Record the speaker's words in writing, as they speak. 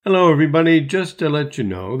Hello, everybody. Just to let you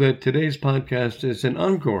know that today's podcast is an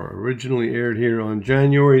encore, originally aired here on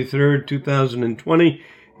January 3rd, 2020,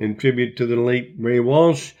 in tribute to the late Ray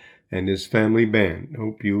Walsh and his family band.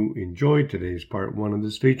 Hope you enjoyed today's part one of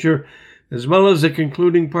this feature, as well as the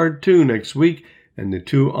concluding part two next week and the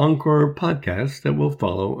two encore podcasts that will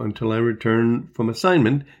follow until I return from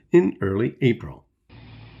assignment in early April.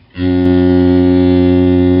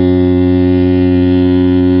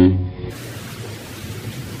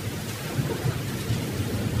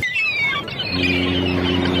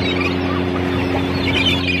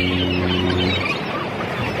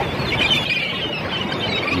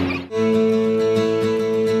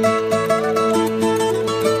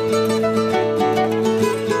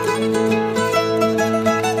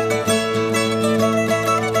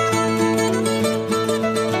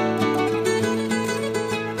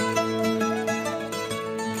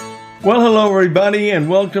 Well, hello, everybody, and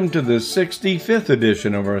welcome to the 65th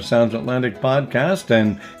edition of our Sounds Atlantic podcast.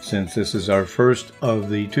 And since this is our first of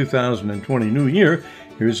the 2020 new year,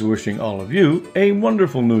 here's wishing all of you a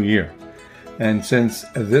wonderful new year. And since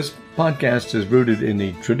this podcast is rooted in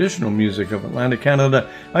the traditional music of Atlantic Canada,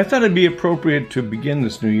 I thought it'd be appropriate to begin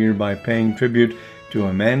this new year by paying tribute to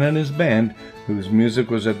a man and his band whose music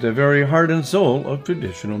was at the very heart and soul of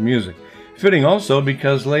traditional music. Fitting also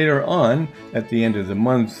because later on, at the end of the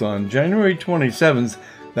month, on January 27th,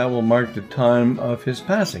 that will mark the time of his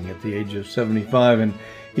passing at the age of 75, and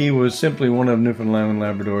he was simply one of Newfoundland and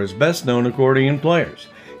Labrador's best-known accordion players.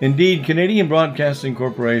 Indeed, Canadian Broadcasting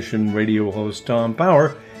Corporation radio host Tom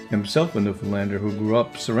Power, himself a Newfoundlander who grew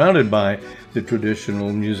up surrounded by the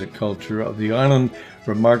traditional music culture of the island,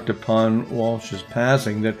 remarked upon Walsh's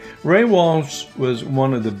passing that Ray Walsh was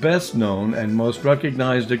one of the best known and most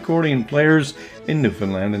recognized accordion players in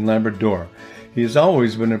Newfoundland and Labrador. He has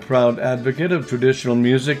always been a proud advocate of traditional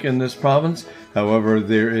music in this province. However,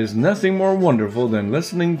 there is nothing more wonderful than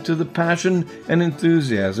listening to the passion and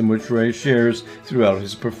enthusiasm which Ray shares throughout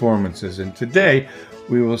his performances. And today,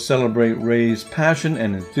 we will celebrate Ray's passion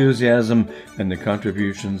and enthusiasm and the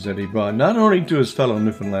contributions that he brought not only to his fellow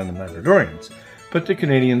Newfoundland and Labradorians, but to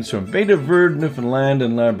Canadians from Bay de Verde, Newfoundland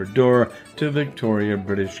and Labrador to Victoria,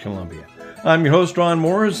 British Columbia. I'm your host, Ron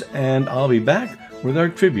Moores, and I'll be back with our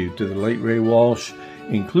tribute to the late Ray Walsh,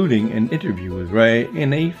 including an interview with Ray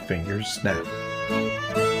in a finger snap.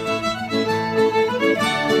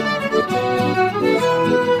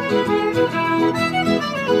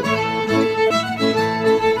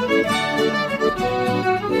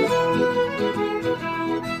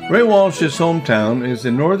 Ray Walsh's hometown is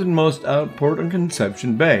the northernmost outport on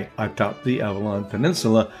Conception Bay, atop the Avalon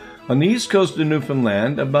Peninsula, on the east coast of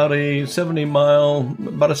Newfoundland, about a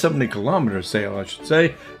 70-kilometer sail,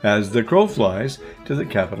 as the crow flies to the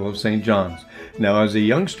capital of St. John's. Now, as a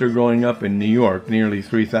youngster growing up in New York, nearly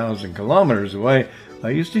 3,000 kilometers away, I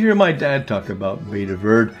used to hear my dad talk about Bay de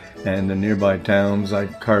Verde and the nearby towns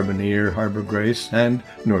like Carbonear, Harbor Grace, and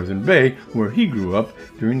Northern Bay, where he grew up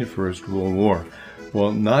during the First World War.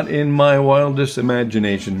 Well, not in my wildest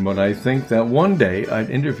imagination, but I think that one day I'd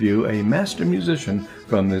interview a master musician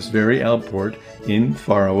from this very outport in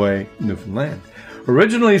faraway Newfoundland.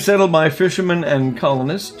 Originally settled by fishermen and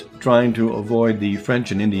colonists trying to avoid the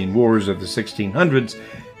French and Indian Wars of the 1600s,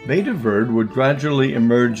 Bay de Verde would gradually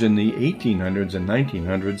emerge in the 1800s and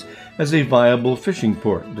 1900s as a viable fishing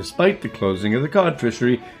port, despite the closing of the cod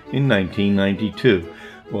fishery in 1992.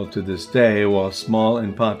 Well, to this day, while small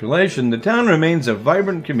in population, the town remains a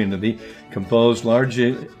vibrant community composed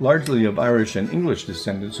largely of Irish and English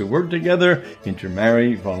descendants who work together,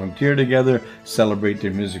 intermarry, volunteer together, celebrate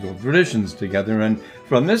their musical traditions together, and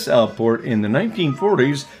from this outport in the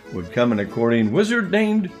 1940s would come an accordion wizard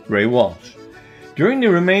named Ray Walsh. During the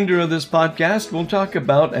remainder of this podcast, we'll talk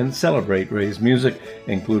about and celebrate Ray's music,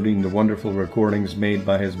 including the wonderful recordings made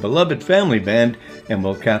by his beloved family band, and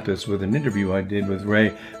we'll cap this with an interview I did with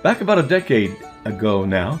Ray back about a decade ago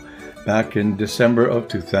now, back in December of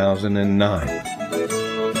 2009.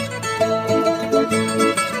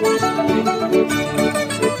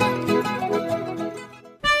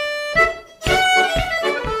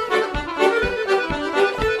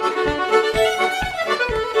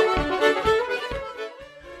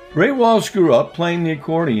 Ray Walsh grew up playing the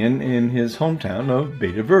accordion in his hometown of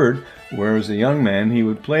Bay de Verde, where as a young man he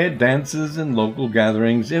would play at dances and local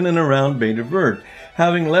gatherings in and around Bay de Verde.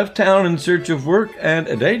 Having left town in search of work and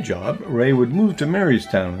a day job, Ray would move to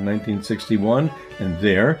Marystown in 1961, and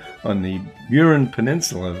there, on the Burin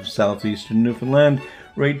Peninsula of southeastern Newfoundland,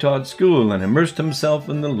 Ray taught school and immersed himself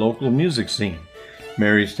in the local music scene.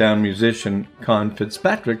 Marystown musician Con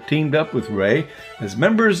Fitzpatrick teamed up with Ray as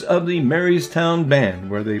members of the Marystown Band,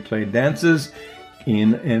 where they played dances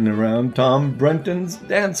in and around Tom Brenton's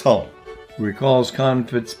dance hall. Recalls Con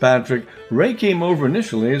Fitzpatrick, Ray came over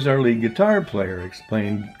initially as our lead guitar player,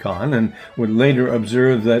 explained Con, and would later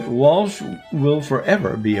observe that Walsh will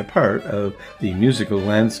forever be a part of the musical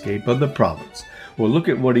landscape of the province. Well, look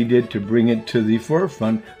at what he did to bring it to the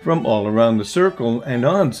forefront from all around the circle and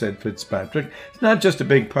on, said Fitzpatrick. It's not just a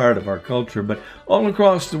big part of our culture, but all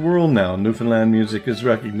across the world now, Newfoundland music is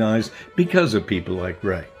recognized because of people like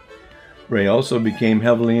Ray. Ray also became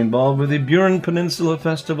heavily involved with the Burin Peninsula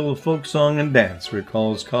Festival of Folk Song and Dance,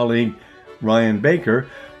 recalls colleague Ryan Baker.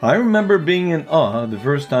 I remember being in awe the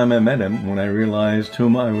first time I met him when I realized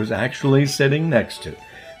whom I was actually sitting next to.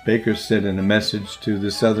 Baker said in a message to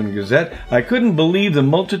the Southern Gazette, I couldn't believe the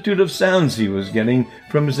multitude of sounds he was getting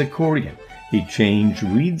from his accordion. He changed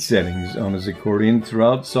reed settings on his accordion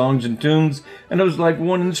throughout songs and tunes, and it was like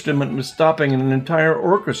one instrument was stopping and an entire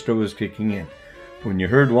orchestra was kicking in. When you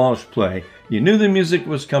heard Walsh play, you knew the music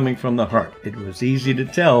was coming from the heart. It was easy to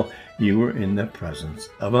tell you were in the presence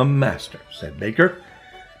of a master, said Baker.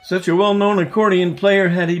 Such a well-known accordion player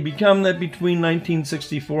had he become that between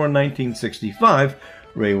 1964 and 1965,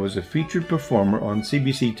 Ray was a featured performer on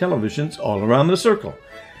CBC televisions all around the circle,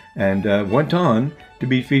 and went on to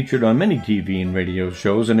be featured on many TV and radio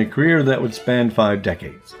shows in a career that would span 5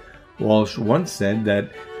 decades. Walsh once said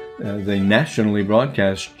that the nationally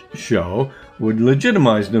broadcast show would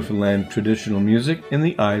legitimize Newfoundland traditional music in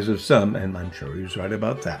the eyes of some, and I'm sure he was right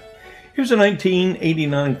about that. Here's a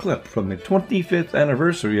 1989 clip from the 25th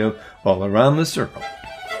anniversary of All Around the Circle.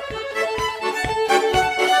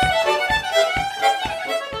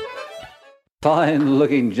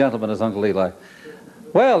 Fine-looking gentleman is Uncle Eli.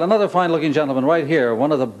 Well, another fine-looking gentleman right here,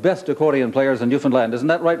 one of the best accordion players in Newfoundland. Isn't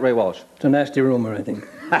that right, Ray Walsh? It's a nasty rumor, I think.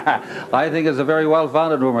 I think it's a very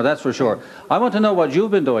well-founded rumor, that's for sure. I want to know what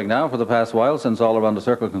you've been doing now for the past while since All Around the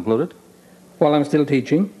Circle concluded. Well, I'm still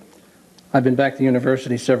teaching. I've been back to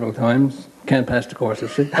university several times. Can't pass the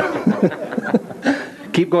courses.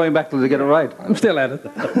 Keep going back till they get it right. I'm still at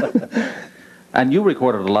it. And you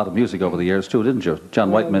recorded a lot of music over the years too, didn't you?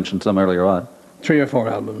 John White mentioned some earlier on. 3 or 4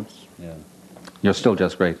 albums. Yeah. You're still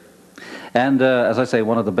just great. And as I say,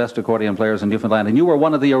 one of the best accordion players in Newfoundland. And you were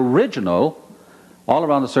one of the original All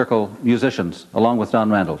Around the Circle musicians, along with Don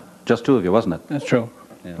Randall. Just 2 of you, wasn't it? That's true.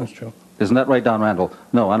 Yeah. That's true. Isn't that right, Don Randall?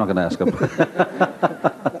 No, I'm not going to ask him.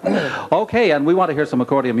 Okay, and we want to hear some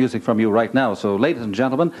accordion music from you right now. So, ladies and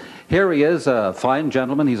gentlemen, here he is, a fine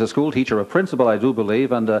gentleman. He's a school teacher, a principal, I do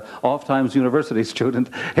believe, and a oft-times university student.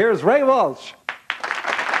 Here's Ray Walsh.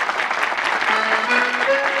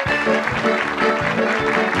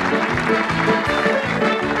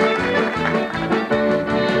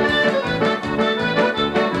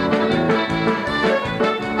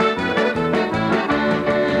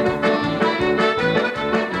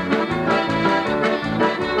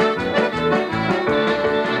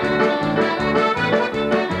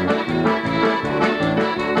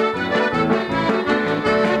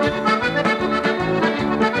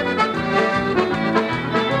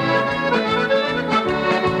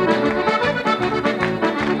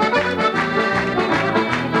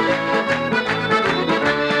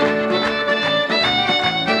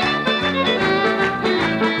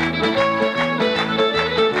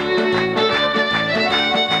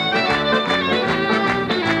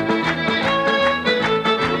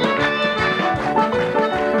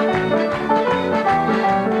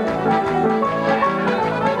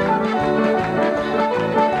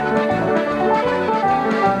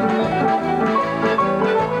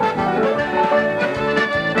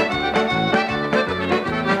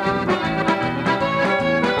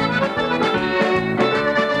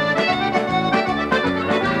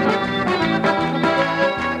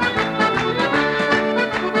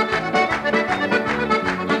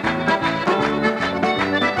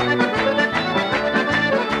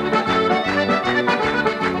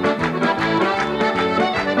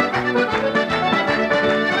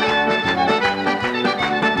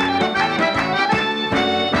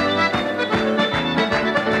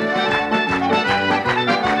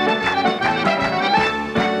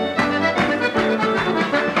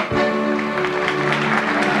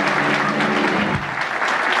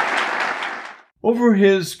 Over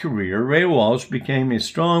his career, Ray Walsh became a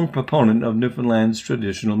strong proponent of Newfoundland's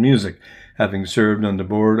traditional music, having served on the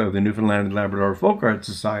board of the Newfoundland and Labrador Folk Art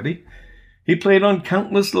Society. He played on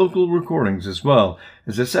countless local recordings as well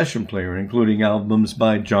as a session player, including albums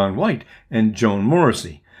by John White and Joan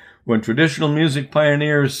Morrissey. When traditional music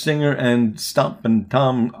pioneer, singer, and Stomp and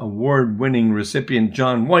Tom award-winning recipient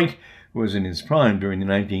John White was in his prime during the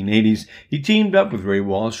 1980s, he teamed up with Ray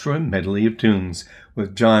Walsh for a medley of tunes,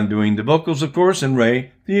 with John doing the vocals, of course, and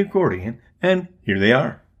Ray the accordion And here they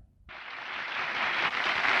are.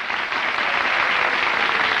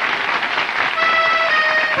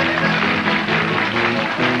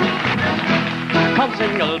 Come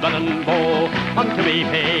single bell and bow, unto me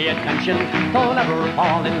pay attention, though never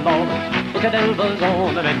fall in love. It's a devil's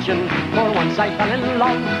own invention, for once I fell in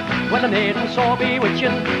love with a maiden so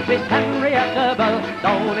bewitching, Miss Henrietta Bell,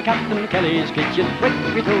 down in Captain Kelly's kitchen. With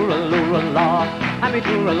me tooraloora-la, and me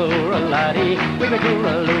tooraloora-laddie, with me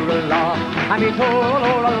tooraloora-la, and me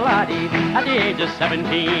tooraloora-laddie. At the age of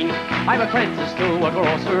 17, I'm apprentice to a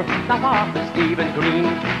grocer, not far from Stephen Green,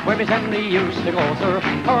 where Miss Henry used to go, sir.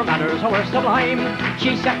 Her manners were sublime,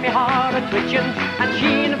 she set me heart a-twitching, and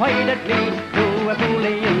she invited me to a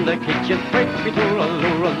bully in the kitchen. With me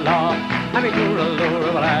tooraloora-la, and me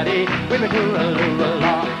tooraloora-laddie, with me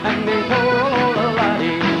tooraloora-la, and me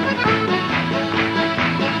tooraloora-laddie.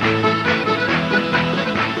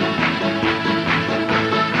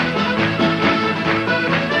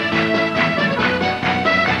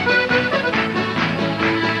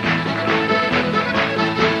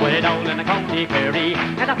 Down in the county Kerry,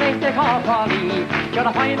 and a place they call Crawley, you're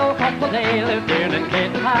the final couple they lived in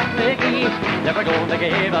Kate and Pat McGee. Never go, they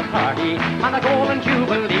gave a party on a golden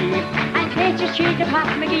jubilee, and Kate just cheek and Pat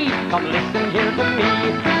McGee, come listen here to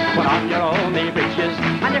me. Put on your only breeches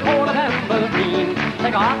and your coat of emerald green,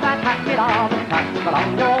 take off that hat with all the tats, put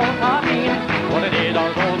on your old carbine. Well, it is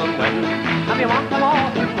our golden wedding, and we want them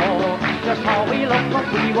all to know just how we looked when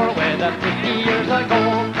we were wedded 50 years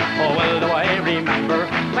ago. Oh, well, do I remember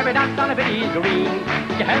when we danced on a Biddy's green.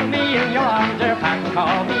 You held me in your arms there, Pat, and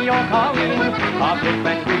called me your Colleen. Of good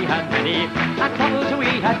friends we had many, and troubles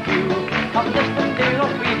we had few. Come distant dear,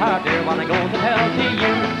 oh sweetheart dear, wanna go to tell to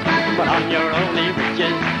you. Put on your only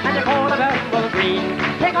breeches and your coat of emerald green,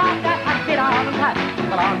 take off that hat, get on and pat,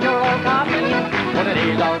 put on your old carbine. Well, it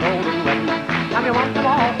is our golden wedding, and we want them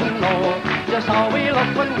all to know just how we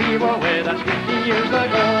looked when we were wedded 50 years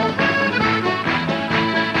ago.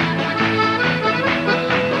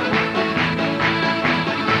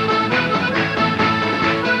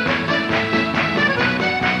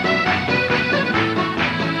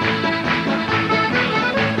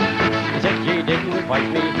 Invite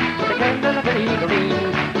me to the game in the Billy Green.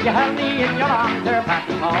 You held me in your arms there, Pat,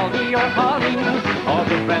 and called me your Colleen. All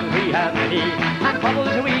good friends we had many, and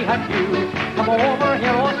troubles we had few. Come over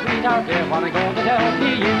here, oh sweetheart dear, wanna go to tell to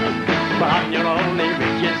you. Put on your only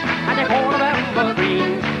breeches and your coat of emerald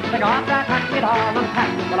green, take off that hat, get on and pat,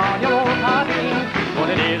 put on your old carbine. But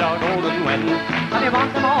it is our golden wedding, and we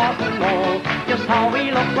want them all to know just how we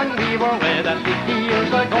looked when we were wedded 50 years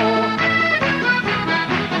ago.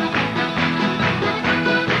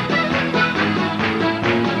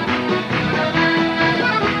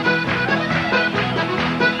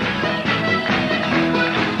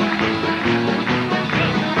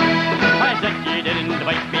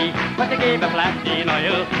 But they gave a flat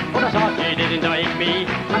denial, but I thought she didn't like me,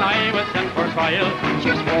 and I was sent for trial. She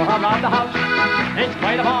swore her round the house, in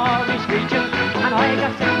spite of all me screeching, and I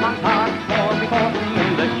got sent on hard floor before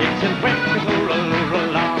in the kitchen. With me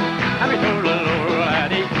tooraloora-la, and me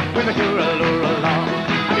tooraloora-laddie, with me tooraloora-la,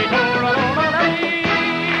 and me tooraloora-laddie.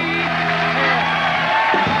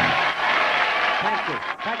 Thank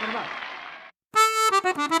you very much.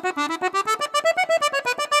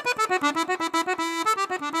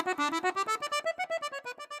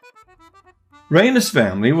 Ray and his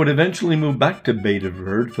family would eventually move back to Bay de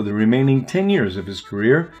Verde for the remaining 10 years of his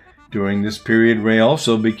career. During this period, Ray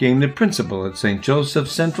also became the principal at St. Joseph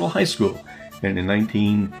Central High School, and in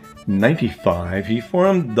 1995 he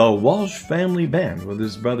formed the Walsh Family Band with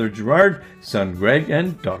his brother Gerard, son Greg,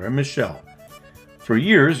 and daughter Michelle. For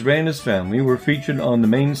years, Ray and his family were featured on the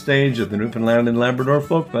main stage of the Newfoundland and Labrador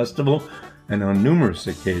Folk Festival and on numerous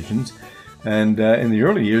occasions. And in the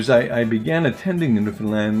early years, I began attending the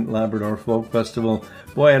Newfoundland Labrador Folk Festival.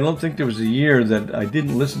 Boy, I don't think there was a year that I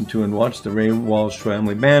didn't listen to and watch the Ray Walsh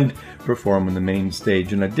Family Band perform on the main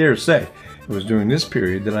stage. And I dare say it was during this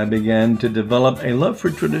period that I began to develop a love for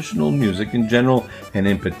traditional music in general, and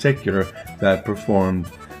in particular that performed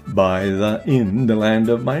in the land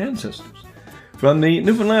of my ancestors. From the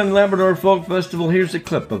Newfoundland and Labrador Folk Festival, here's a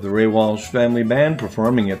clip of the Ray Walsh Family Band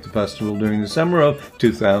performing at the festival during the summer of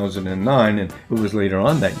 2009, and it was later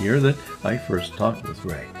on that year that I first talked with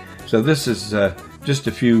Ray. So this is just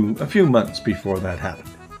a few months before that happened.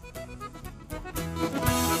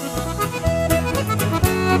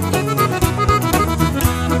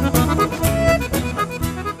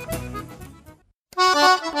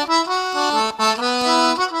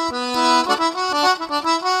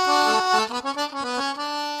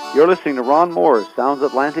 You're listening to Ron Moore's Sounds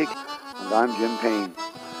Atlantic, and I'm Jim Payne.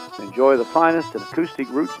 Enjoy the finest in acoustic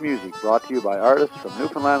roots music brought to you by artists from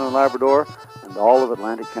Newfoundland and Labrador and all of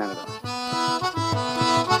Atlantic Canada.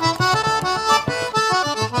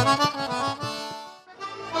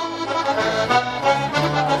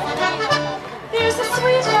 There's a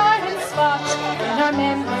sweet garden spot in our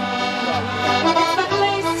memory. It's the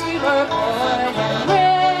place we were born and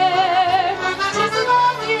bred. 'Tis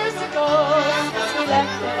long years ago since we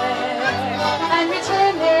left there, and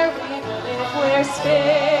returned there we live, we're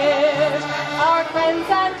spared. Our friends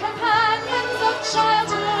and companions of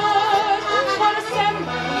childhood would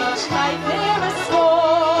assemble each night near a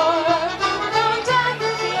swore. How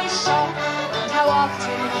dapper we shop, and how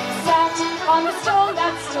often we sat on the stone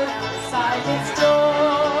that stood beside its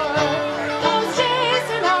door. Those days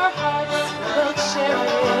in our hearts we'll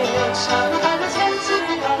cherish, and attend to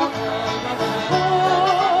all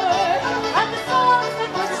before. And the songs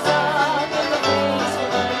that were sung and the ways we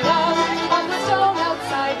were young on the stone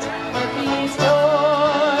outside Murphy's door.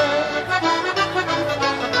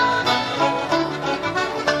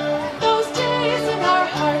 Those days in our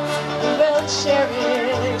hearts we will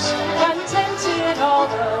cherish, contented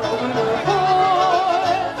although we were poor.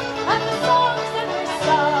 And the songs that were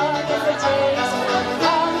sung in the days we were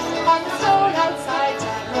young on the stone outside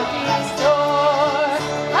Murphy's door.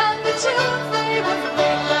 And the tunes they would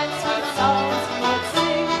bring and sweet songs we would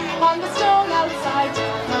sing on the stone outside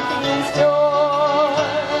Murphy's door.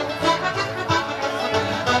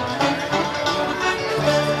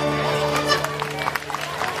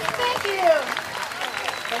 Thank you.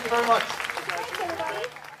 Thank you very much. Thanks, everybody.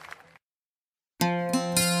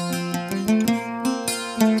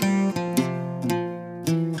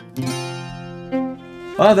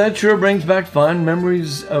 That sure brings back fond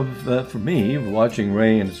memories of, for me, of watching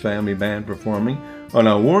Ray and his family band performing on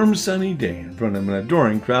a warm sunny day in front of an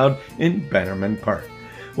adoring crowd in Bannerman Park.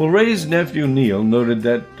 Well, Ray's nephew Neil noted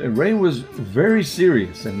that Ray was very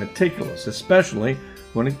serious and meticulous, especially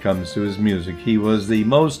when it comes to his music. He was the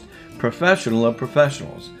most professional of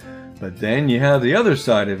professionals. But then you have the other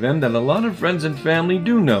side of him that a lot of friends and family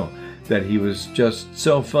do know, that he was just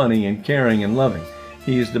so funny and caring and loving.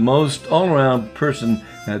 He is the most all-around person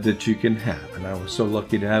that you can have, and I was so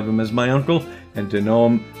lucky to have him as my uncle and to know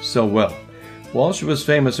him so well. Walsh was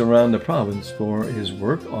famous around the province for his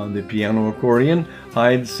work on the piano accordion.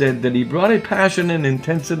 Hyde said that he brought a passion and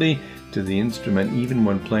intensity to the instrument even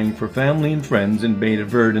when playing for family and friends in Bay de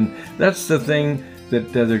Verde, and that's the thing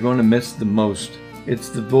that they're going to miss the most. It's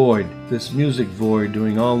the void, this music void,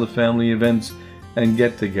 doing all the family events and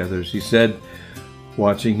get-togethers. He said,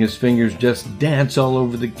 watching his fingers just dance all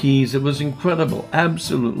over the keys, it was incredible,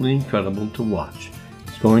 absolutely incredible to watch.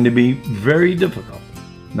 It's going to be very difficult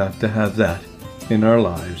not to have that in our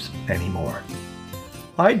lives anymore.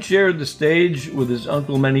 Hyde shared the stage with his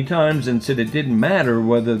uncle many times and said it didn't matter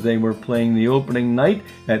whether they were playing the opening night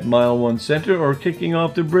at Mile One Centre or kicking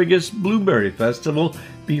off the Brigus Blueberry Festival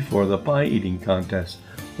before the pie eating contest.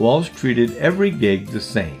 Walsh treated every gig the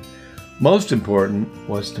same. Most important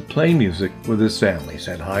was to play music with his family,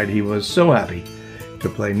 said Hyde. He was so happy to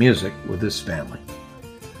play music with his family.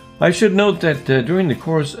 I should note that during the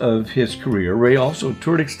course of his career, Ray also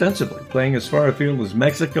toured extensively, playing as far afield as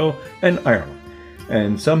Mexico and Ireland.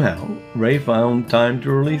 And somehow, Ray found time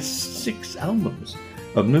to release 6 albums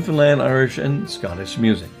of Newfoundland, Irish, and Scottish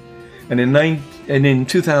music. And in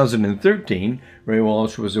 2013, Ray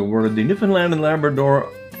Walsh was awarded the Newfoundland and Labrador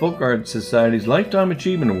Folk Arts Society's Lifetime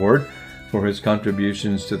Achievement Award for his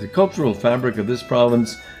contributions to the cultural fabric of this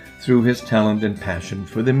province through his talent and passion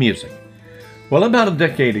for the music. Well, about a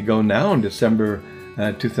decade ago now, in December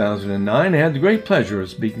 2009, I had the great pleasure of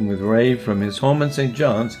speaking with Ray from his home in St.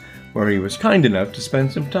 John's, where he was kind enough to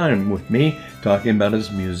spend some time with me talking about his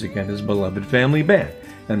music and his beloved family band.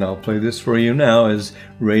 And I'll play this for you now as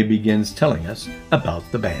Ray begins telling us about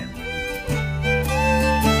the band.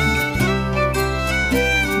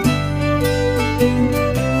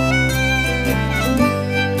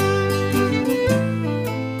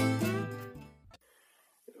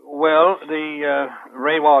 Well, the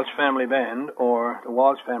Ray Walsh Family Band, or the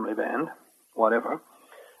Walsh Family Band, whatever,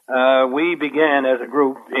 we began as a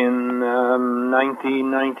group in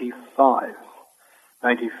 1995,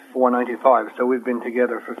 94, 95, so we've been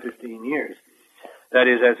together for 15 years. That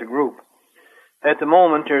is, as a group. At the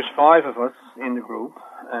moment, there's 5 of us in the group,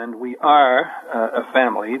 and we are a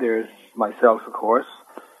family. There's myself, of course,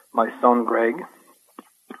 my son Greg,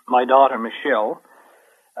 my daughter Michelle,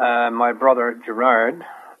 my brother Gerard,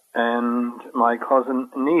 and my cousin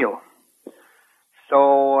Neil.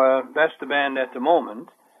 So that's the band at the moment.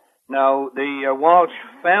 Now, the Walsh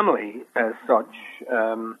family, as such,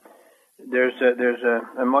 there's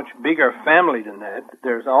a much bigger family than that.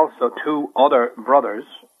 There's also two other brothers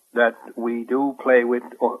that we do play with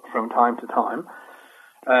from time to time.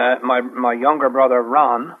 My younger brother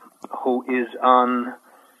Ron, who is on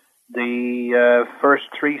the first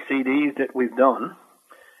 3 CDs that we've done,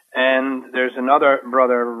 and there's another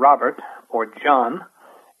brother Robert or John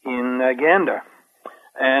in Gander,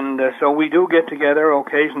 and so we do get together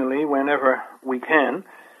occasionally whenever we can,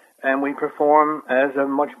 and we perform as a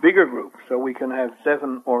much bigger group. So we can have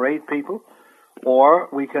 7 or 8 people, or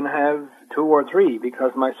we can have 2 or 3,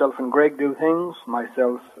 because myself and Greg do things,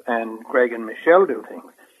 myself and Greg and Michelle do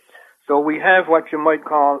things. So we have what you might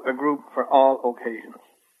call a group for all occasions.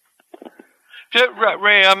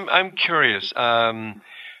 Ray, I'm curious.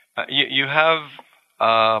 You have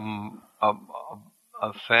a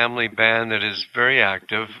family band that is very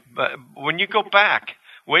active, but when you go back,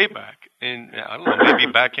 way back, in I don't know, maybe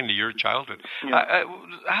back into your childhood,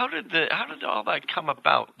 how did all that come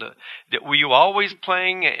about? Were you always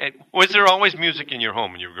playing? Was there always music in your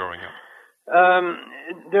home when you were growing up?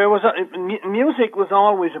 There was music was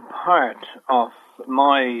always a part of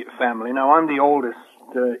my family. Now I'm the oldest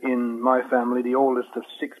in my family, the oldest of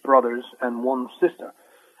 6 brothers and 1 sister,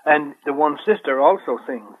 and the 1 sister also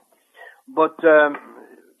sings. But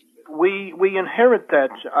we inherit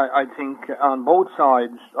that, I think, on both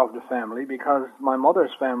sides of the family, because my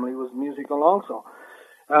mother's family was musical also.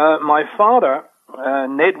 My father,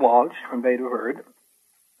 Ned Walsh from Beta Verde,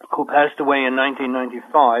 who passed away in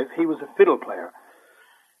 1995, he was a fiddle player.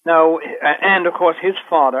 Now, and of course his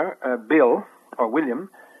father, Bill, or William,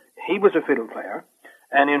 he was a fiddle player.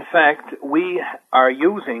 And in fact, we are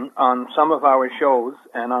using on some of our shows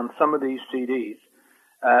and on some of these CDs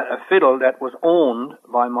a fiddle that was owned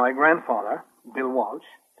by my grandfather, Bill Walsh.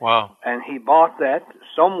 Wow. And he bought that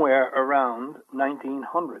somewhere around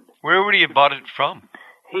 1900. Where would he have bought it from?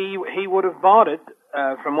 He would have bought it,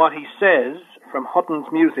 from what he says, from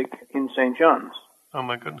Hutton's Music in St. John's. Oh,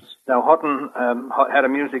 my goodness. Now, Hutton had a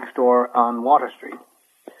music store on Water Street.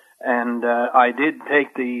 And I did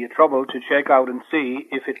take the trouble to check out and see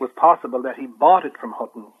if it was possible that he bought it from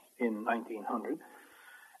Hutton in 1900.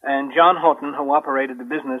 And John Hutton, who operated the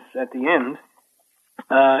business at the end,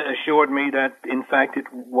 assured me that, in fact, it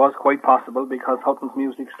was quite possible, because Hutton's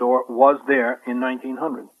music store was there in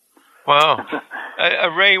 1900. Wow.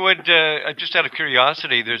 Ray, just out of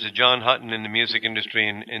curiosity, there's a John Hutton in the music industry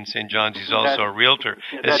in St. John's. He's also a realtor.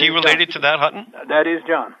 Is he related to that Hutton? That is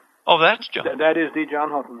John. Oh, that's John. That is the John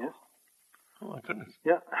Hutton, yes. Oh, my goodness.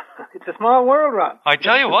 Yeah. It's a small world, Ron. I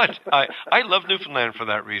tell you what, I love Newfoundland for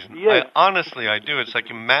that reason. Yes. Honestly, I do. It's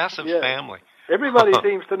like a massive family. Everybody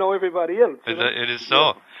seems to know everybody else. It is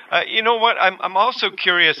so. Yeah. You know what? I'm also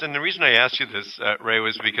curious, and the reason I asked you this, Ray,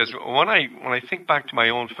 was because when I think back to my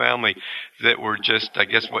own family that were just, I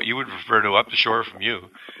guess, what you would refer to up the shore from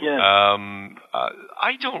you. Yeah.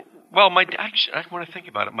 I don't. Well, my dad. I want to think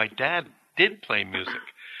about it. My dad did play music.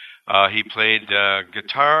 He played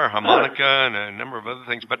guitar, harmonica, and a number of other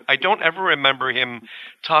things, but I don't ever remember him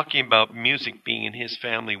talking about music being in his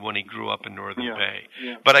family when he grew up in Northern Bay.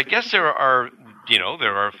 Yeah. But I guess there are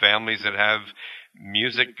families that have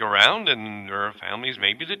music around, and there are families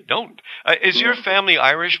maybe that don't. Is your family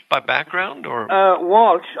Irish by background, or?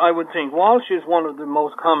 Walsh, I would think. Walsh is one of the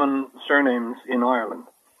most common surnames in Ireland.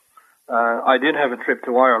 I did have a trip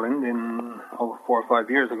to Ireland 4 or 5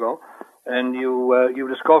 years ago. And you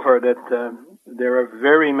discover that there are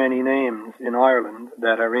very many names in Ireland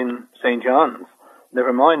that are in St. John's.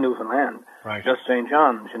 Never mind Newfoundland, right. Just St.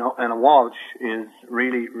 John's, And a Walsh is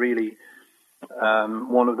really, really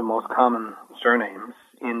one of the most common surnames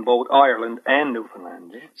in both Ireland and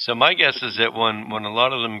Newfoundland. So my guess is that when a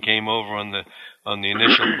lot of them came over on the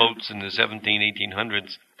initial boats in the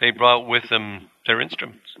 1800s, they brought with them their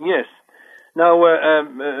instruments. Yes. Now,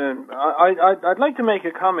 I'd like to make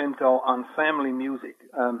a comment, though, on family music.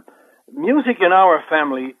 Music in our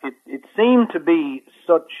family, it seemed to be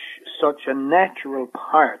such a natural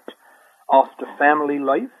part of the family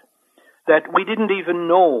life that we didn't even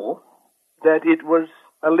know that it was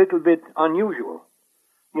a little bit unusual.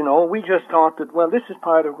 We just thought that, well, this is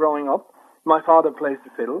part of growing up. My father plays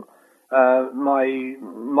the fiddle. My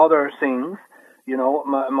mother sings.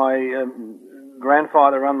 My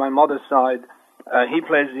grandfather on my mother's side, he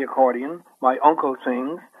plays the accordion. My uncle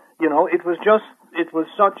sings. It was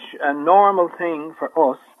such a normal thing for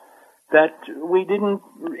us that we didn't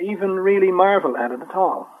even really marvel at it at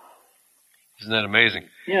all. Isn't that amazing?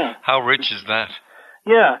 Yeah. How rich is that?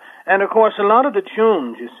 Yeah, and of course a lot of the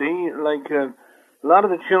tunes, you see, a lot of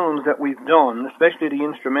the tunes that we've done, especially the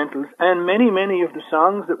instrumentals, and many of the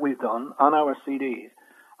songs that we've done on our CDs,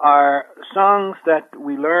 are songs that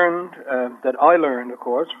we learned, that I learned, of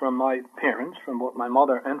course, from my parents, from both my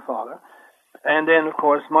mother and father. And then, of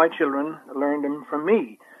course, my children learned them from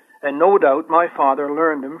me. And no doubt my father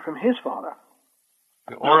learned them from his father.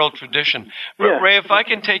 The oral tradition. Yeah. Ray, if I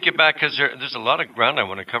can take you back, because there's a lot of ground I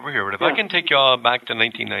want to cover here, but if I can take you all back to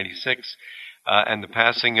 1996 and the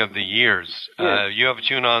passing of the years, you have a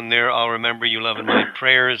tune on there, I'll Remember You, Love, and My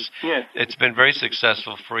Prayers. Yes. It's been very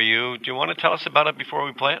successful for you. Do you want to tell us about it before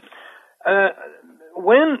we play it?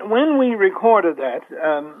 When we recorded that,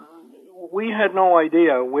 we had no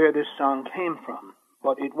idea where this song came from,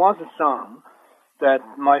 but it was a song that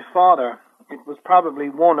my father, it was probably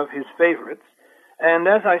one of his favorites. And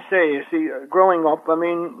as I say, you see, growing up, I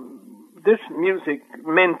mean, this music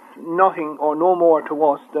meant nothing or no more to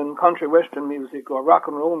us than country western music or rock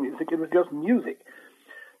and roll music. It was just music.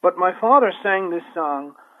 But my father sang this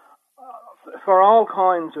song for all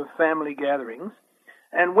kinds of family gatherings.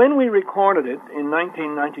 And when we recorded it in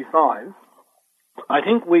 1995, I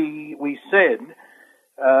think we said,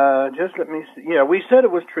 just let me see, we said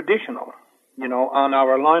it was traditional, on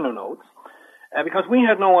our liner notes, because we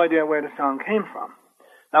had no idea where the song came from.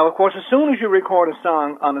 Now, of course, as soon as you record a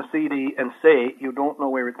song on a CD and say you don't know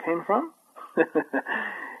where it came from,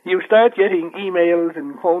 you start getting emails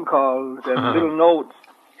and phone calls and little notes.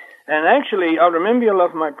 And actually, I'll Remember You,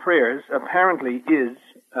 Love, My Prayers apparently is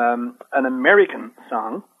an American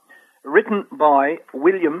song written by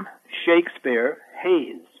William Shakespeare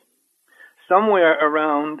Hayes, somewhere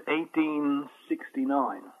around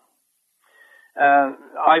 1869.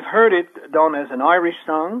 I've heard it done as an Irish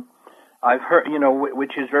song. I've heard,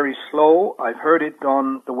 which is very slow. I've heard it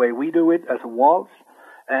done the way we do it, as a waltz.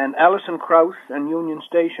 And Alison Krauss and Union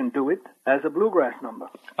Station do it as a bluegrass number.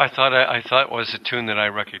 I thought it was a tune that I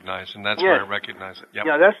recognized, and that's where I recognize it. Yep.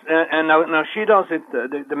 Yeah, that's and now she does it.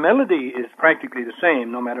 The melody is practically the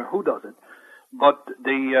same, no matter who does it. But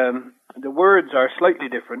the words are slightly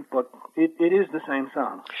different, but it is the same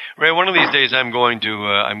song. Ray, one of these days I'm going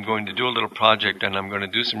to do a little project, and I'm going to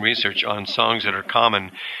do some research on songs that are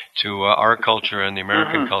common to our culture and the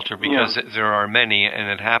American culture, because there are many, and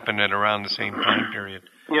it happened at around the same time period.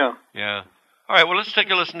 Yeah. Yeah. All right, well, let's take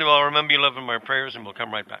a listen to I'll Remember You, Love, and My Prayers, and we'll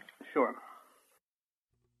come right back. Sure.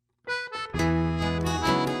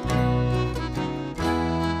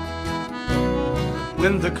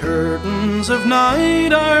 When the curtains of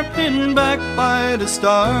night are pinned back by the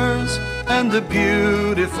stars and the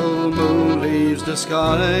beautiful moon leaves the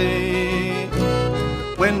sky,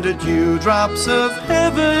 when the dewdrops of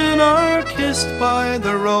heaven are kissed by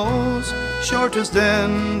the rose, sure 'tis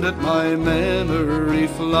then that my memory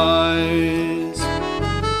flies,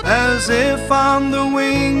 as if on the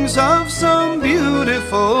wings of some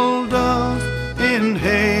beautiful dove, in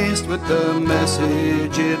haste with the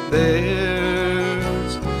message it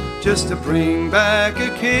bears, just to bring back a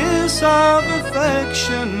kiss of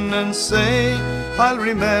affection and say, I'll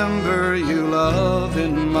remember you, love,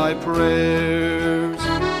 in my prayers.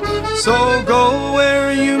 So go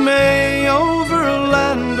where you may, over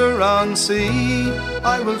land or on sea,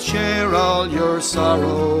 I will share all your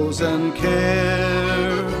sorrows and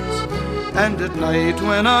cares. And at night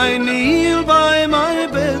when I kneel by my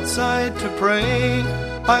bedside to pray,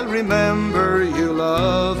 I'll remember you,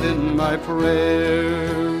 love, in my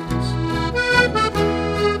prayers.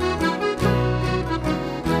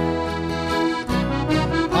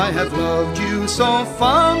 I have loved you so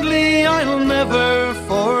fondly, I'll never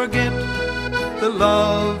forget the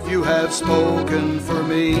love you have spoken for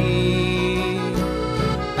me.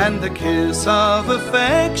 And the kiss of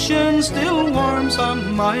affection still warms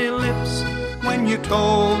on my lips when you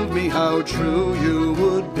told me how true you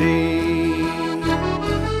would be.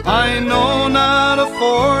 I know not if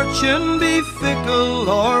fortune be fickle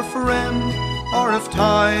or friend, or if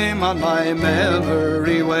time on my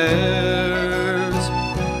memory wears,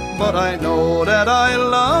 but I know that I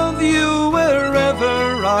love you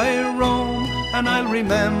wherever I roam, and I'll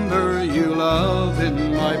remember you, love,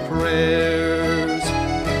 in my prayers.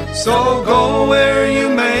 So go where you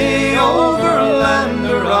may, over land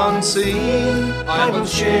or on sea, I will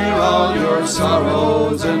share all your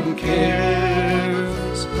sorrows and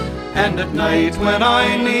cares. And at night when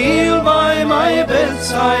I kneel by my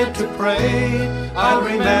bedside to pray, I'll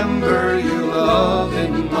remember you, love,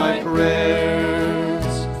 in my prayers.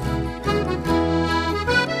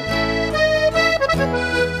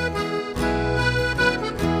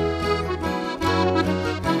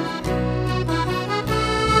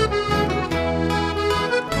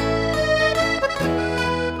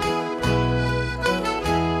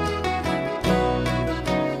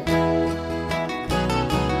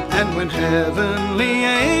 And when heavenly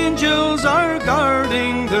angels are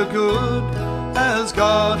guarding the good, as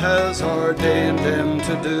God has ordained them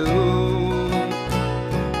to do,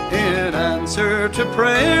 in answer to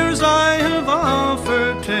prayers I have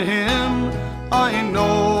offered to Him, I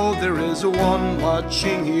know there is one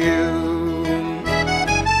watching you.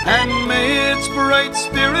 And may its bright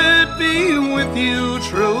spirit be with you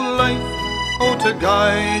through life, oh, to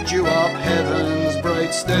guide you up heaven's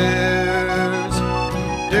bright stairs.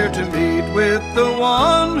 Dare to meet with the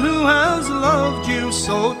one who has loved you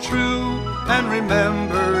so true, and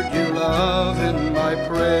remembered your love in my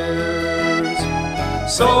prayers.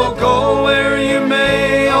 So go where you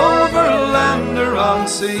may, over land or on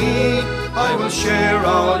sea, I will share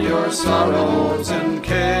all your sorrows and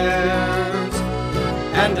cares.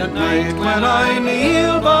 And at night when I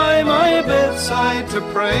kneel by my bedside to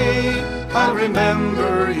pray, I'll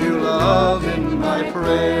remember your love in my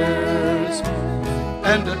prayers.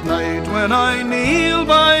 And at night when I kneel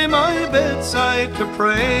by my bedside to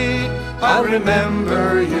pray, I'll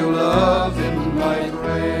remember your love in my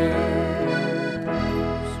prayers.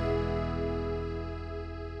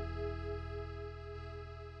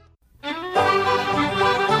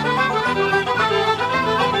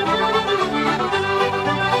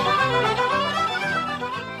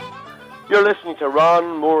 You're listening to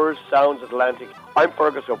Ron Moore's Sounds Atlantic. I'm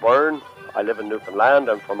Fergus O'Byrne. I live in Newfoundland.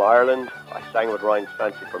 I'm from Ireland. I sang with Ryan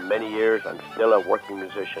Stanley for many years. I'm still a working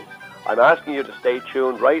musician. I'm asking you to stay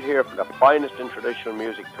tuned right here for the finest in traditional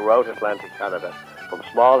music throughout Atlantic Canada, from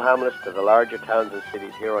small hamlets to the larger towns and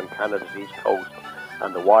cities here on Canada's east coast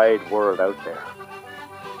and the wide world out there.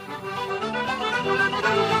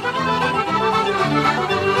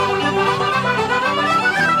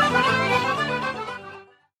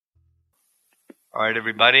 All right,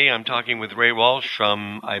 everybody. I'm talking with Ray Walsh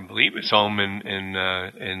from, I believe, his home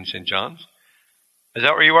in St. John's. Is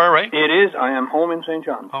that where you are, Ray? It is. I am home in St.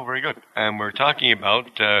 John's. Oh, very good. And we're talking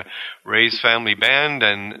about Ray's family band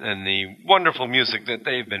and the wonderful music that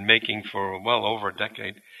they've been making for well over a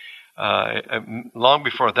decade. Long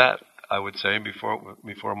before that, I would say, before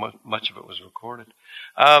much of it was recorded.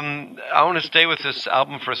 I want to stay with this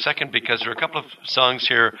album for a second because there are a couple of songs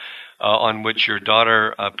here on which your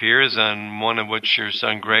daughter appears and one of which your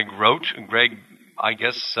son Greg wrote. Greg, I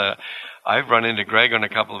guess I've run into Greg on a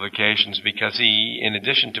couple of occasions because he, in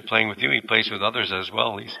addition to playing with you, he plays with others as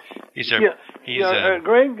well. Greg is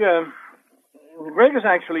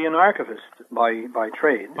actually an archivist by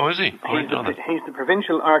trade. Oh, is he? Oh, He's the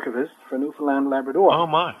provincial archivist for Newfoundland and Labrador. Oh,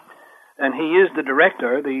 my. And he is the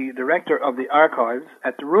director of the archives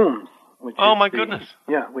at the Rooms. Goodness.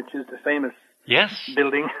 Yeah, which is the famous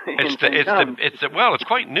building in St. John's. It's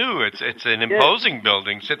quite new. It's an imposing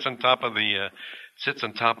building. Sits on top of the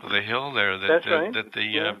hill there that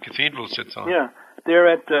the cathedral sits on. Yeah, they're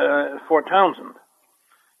at Fort Townsend,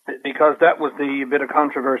 because that was the bit of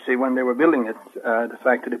controversy when they were building it. The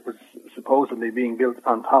fact that it was supposedly being built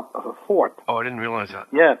on top of a fort. Oh, I didn't realize that.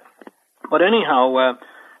 Yeah, but anyhow,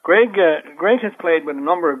 Greg has played with a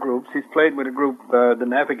number of groups. He's played with a group, the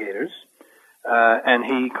Navigators. And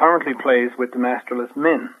he currently plays with the Masterless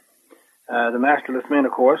Men. The Masterless Men,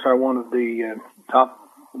 of course, are one of the top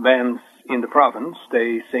bands in the province.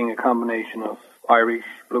 They sing a combination of Irish,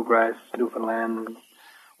 bluegrass, Newfoundland,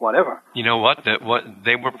 whatever. You know what?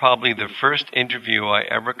 They were probably the first interview I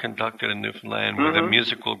ever conducted in Newfoundland with a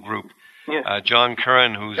musical group. Yes. John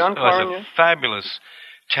Curran, who has a fabulous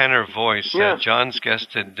tenor voice. John's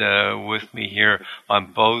guested with me here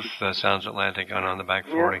on both Sounds Atlantic and on the Back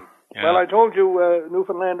 40. Yeah. Well, I told you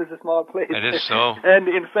Newfoundland is a small place. It is so. And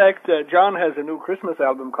in fact, John has a new Christmas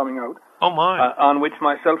album coming out. Oh, my. On which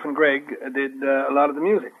myself and Greg did a lot of the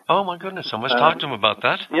music. Oh, my goodness. I must talk to him about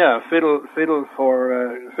that. Yeah, fiddle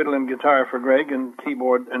and guitar for Greg, and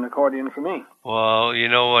keyboard and accordion for me. Well, you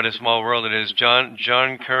know what a small world it is. John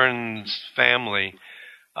Curran's family,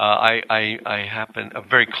 a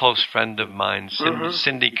very close friend of mine,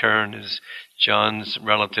 Cindy Curran, is John's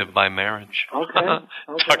relative by marriage. Okay.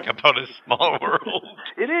 Talk about a small world.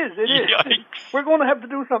 It is. Yikes. We're going to have to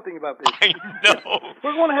do something about this. I know.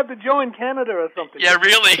 We're going to have to join Canada or something. Yeah,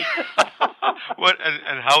 really. What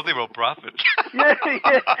and how they will profit.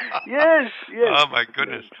 Yes. Oh my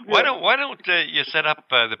goodness. Why don't you set up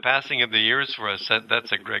the Passing of the Years for us?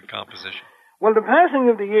 That's a great composition. Well, the Passing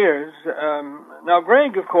of the Years. Now,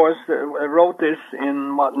 Greg, of course, wrote this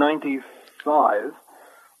in 95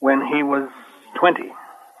 when he was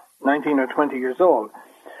 19 or 20 years old.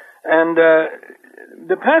 And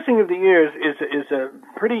the Passing of the Years is a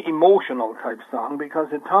pretty emotional type song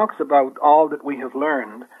because it talks about all that we have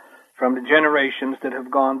learned from the generations that have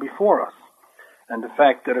gone before us. and the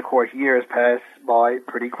fact that, of course, years pass by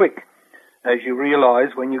pretty quick, as you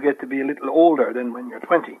realize when you get to be a little older than when you're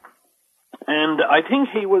 20. And I think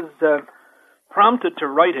he was prompted to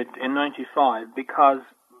write it in 95 because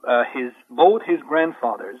both his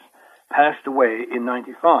grandfathers passed away in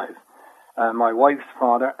 95. My wife's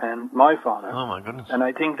father and my father. Oh, my goodness. And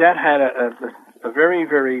I think that had a very,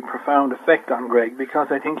 very profound effect on Greg, because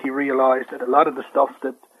I think he realized that a lot of the stuff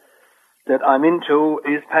that I'm into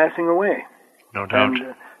is passing away. No doubt.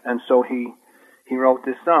 And so he wrote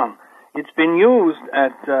this song. It's been used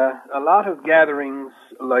at a lot of gatherings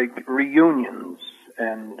like reunions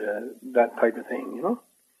and that type of thing, you know?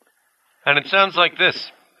 And it sounds like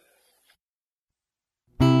this.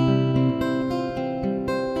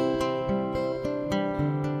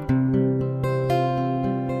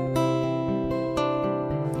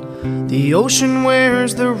 The ocean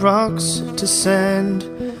wears the rocks to sand,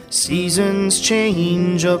 seasons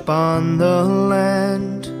change up on the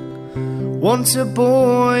land. Once a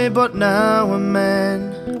boy, but now a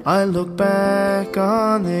man, I look back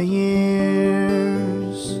on the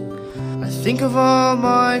years. I think of all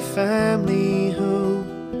my family who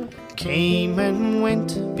came and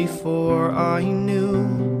went before I knew.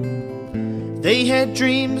 They had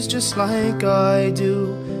dreams just like I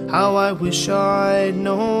do, how I wish I'd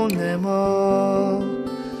known them all.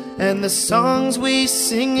 And the songs we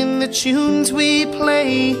sing and the tunes we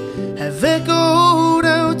play have echoed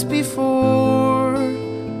out before,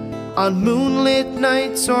 on moonlit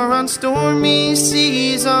nights or on stormy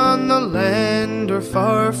seas, on the land or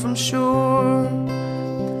far from shore.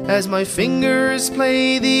 As my fingers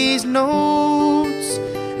play these notes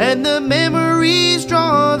and the memories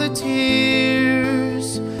draw the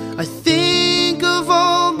tears, I think of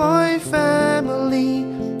all my family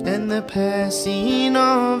and the passing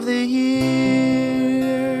of the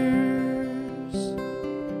years.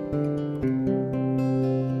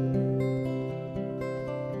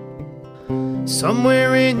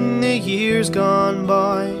 Somewhere in the years gone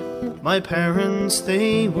by, my parents,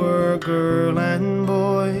 they were girl and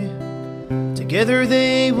boy. Together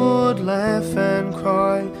they would laugh and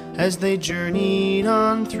cry as they journeyed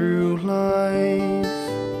on through life.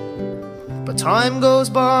 But time goes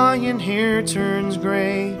by and hair turns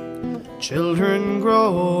grey, children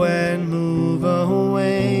grow and move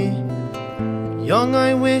away. Young,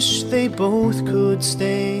 I wish they both could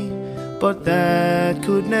stay, but that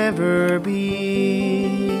could never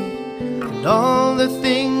be. And all the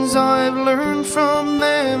things I've learned from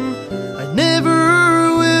them, I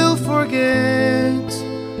never will forget.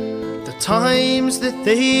 The times that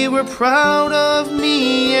they were proud of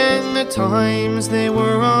me and the times they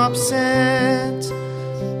were upset.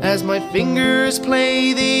 As my fingers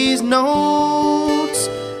play these notes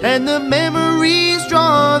and the memories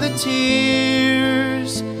draw the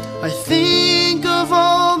tears, I think of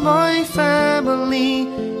all my family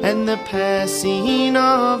and the passing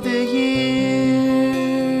of the years.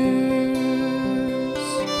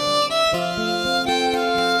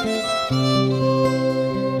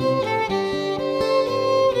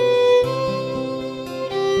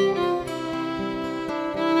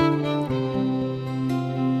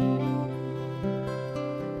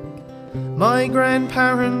 My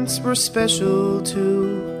grandparents were special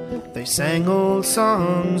too. They sang old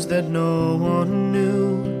songs that no one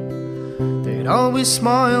knew. They'd always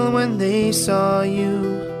smile when they saw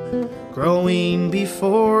you growing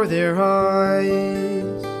before their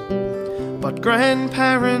eyes. But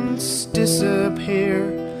grandparents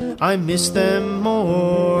disappear, I miss them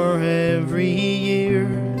more every year.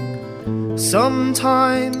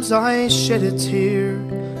 Sometimes I shed a tear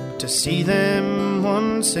to see them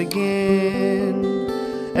once again.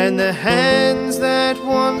 And the hands that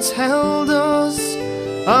once held us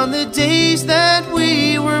on the days that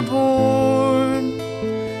we were born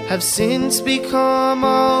have since become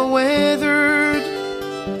all weathered,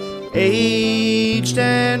 aged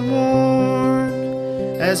and worn.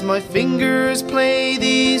 As my fingers play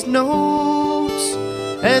these notes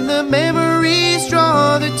and the memories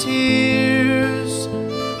draw the tears,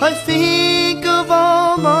 I think of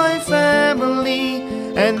all my family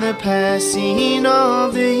and the passing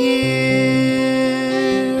of the years.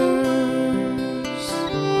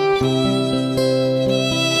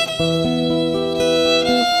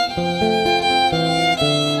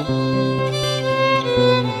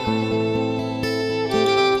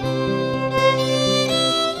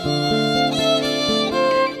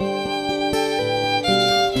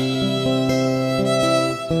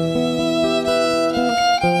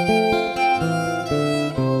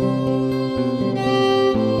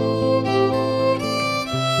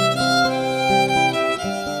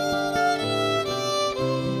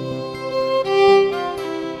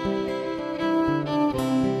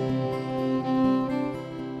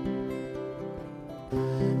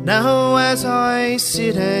 Now as I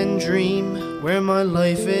sit and dream where my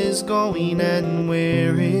life is going and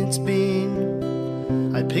where it's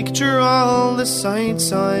been, I picture all the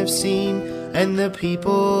sights I've seen and the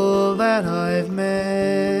people that I've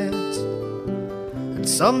met. And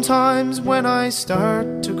sometimes when I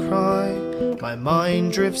start to cry, my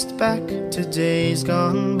mind drifts back to days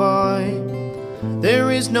gone by.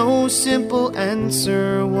 There is no simple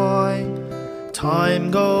answer why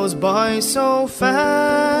time goes by so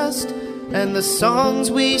fast, and the songs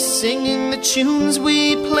we sing and the tunes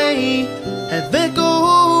we play have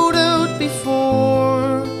echoed out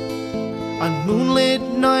before. On moonlit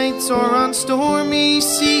nights or on stormy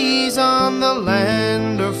seas, on the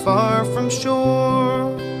land or far from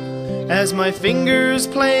shore, as my fingers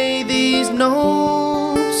play these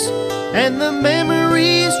notes and the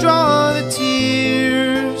memories draw the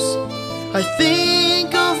tears, I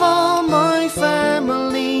think of all my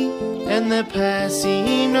family and the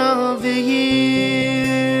passing of the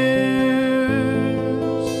years.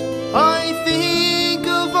 I think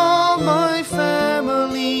of all my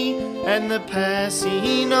family and the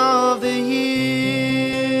passing of the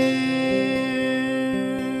years.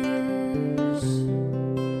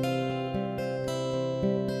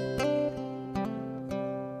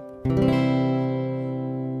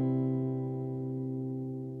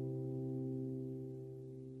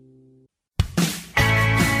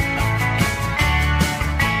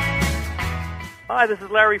 Hi, this is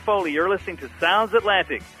Larry Foley. You're listening to Sounds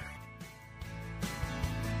Atlantic.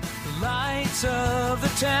 The lights of the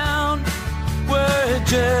town were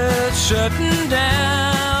just shutting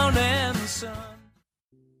down and the sun.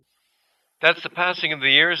 That's The Passing of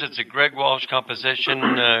the Years. It's a Greg Walsh composition.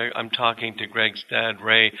 I'm talking to Greg's dad,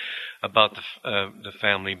 Ray, about the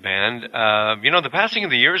family band. The Passing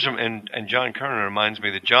of the Years and John Kerner reminds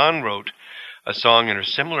me that John wrote a song in a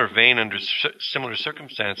similar vein under similar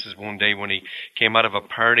circumstances one day when he came out of a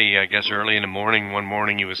party, I guess early in the morning. One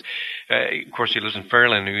morning he was, of course he lives in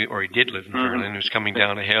Fairland, or he did live in Fairland. He was coming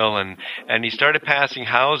down a hill and he started passing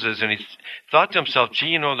houses and he thought to himself,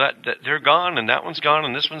 gee, that they're gone and that one's gone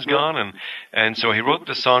and this one's gone. And so he wrote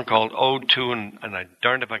the song called Ode to, and I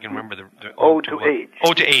darned if I can remember the Ode to Age.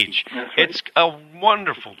 Ode to Age. Right. It's a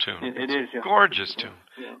wonderful tune. It is, yeah. Gorgeous tune.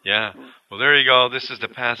 Yeah. Well, there you go. This is The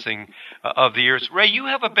Passing of the Years. Ray, you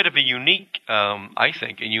have a bit of a unique, I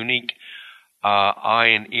think, eye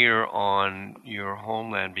and ear on your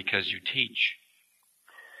homeland because you teach.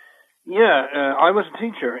 Yeah, I was a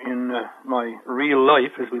teacher in my real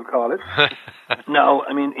life, as we'll call it. No,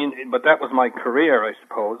 I mean, but that was my career, I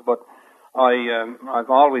suppose. But I've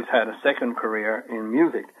always had a second career in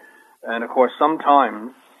music, and of course,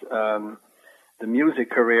 sometimes the music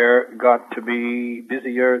career got to be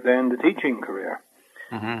busier than the teaching career.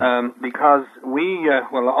 Because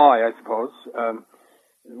I suppose,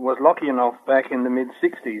 was lucky enough back in the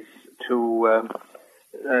mid-'60s to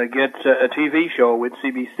get a TV show with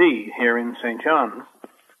CBC here in St. John's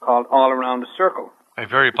called All Around the Circle. A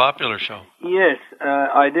very popular show. Yes,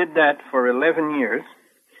 I did that for 11 years.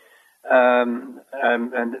 And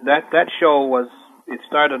that show it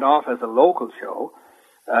started off as a local show.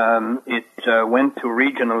 It went to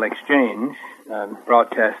regional exchange,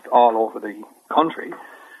 broadcast all over the country,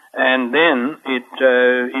 and then it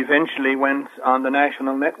eventually went on the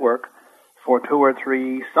national network for 2 or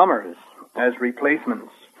 3 summers as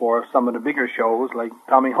replacements for some of the bigger shows like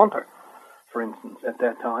Tommy Hunter, for instance, at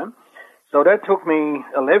that time. So that took me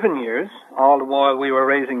 11 years, all the while we were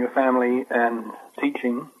raising a family and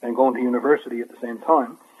teaching and going to university at the same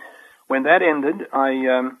time. When that ended,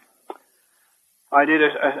 I did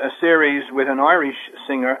a series with an Irish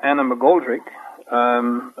singer, Anna McGoldrick,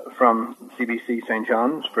 from CBC St.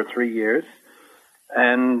 John's for 3 years.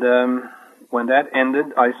 And when that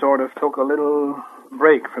ended, I sort of took a little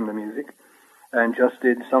break from the music and just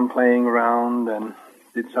did some playing around and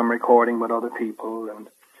did some recording with other people.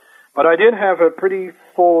 But I did have a pretty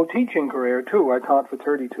full teaching career, too. I taught for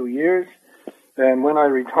 32 years. And when I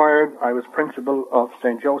retired, I was principal of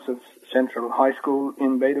St. Joseph's Central High School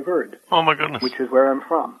in Bay de Verde. Oh, my goodness. Which is where I'm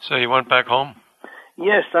from. So you went back home?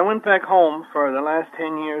 Yes, I went back home for the last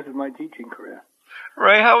 10 years of my teaching career.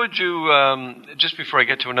 Ray, how would you, just before I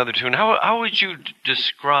get to another tune, how would you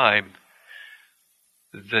describe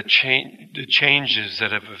the changes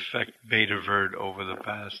that have affected Bay de Verde over the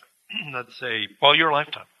past, let's say, your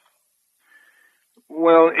lifetime?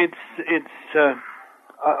 Well,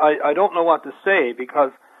 I don't know what to say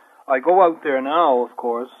because I go out there now, of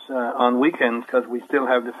course, on weekends because we still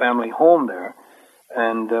have the family home there,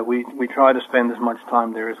 and we try to spend as much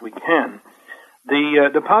time there as we can.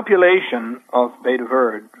 The population of Bay de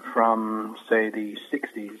Verde from, say, the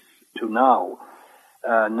 60s to now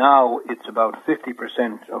Now it's about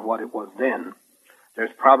 50% of what it was then.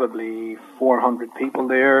 There's probably 400 people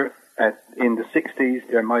there. In the 60s,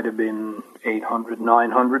 there might have been 800,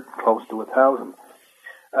 900, close to 1,000.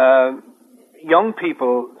 Young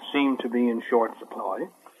people seem to be in short supply.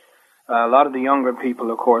 A lot of the younger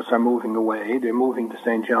people, of course, are moving away. They're moving to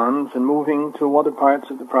St. John's and moving to other parts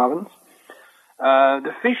of the province.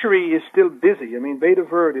 The fishery is still busy. I mean, Bay de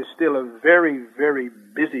Verde is still a very, very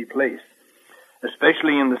busy place,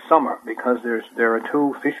 especially in the summer, because there are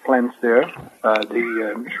two fish plants there,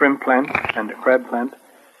 the shrimp plant and the crab plant,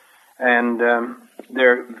 and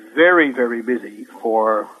they're very, very busy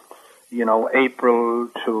for, April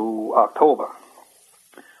to October.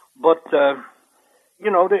 But,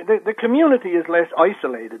 the community is less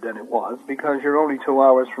isolated than it was, because you're only 2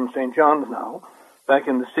 hours from St. John's now. Back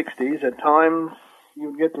in the 60s, at times,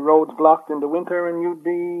 you'd get the roads blocked in the winter and you'd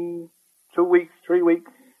be 2 weeks, 3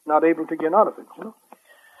 weeks not able to get out of it,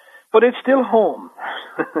 But it's still home.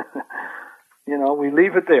 We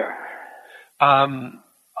leave it there. I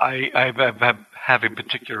have a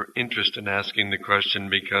particular interest in asking the question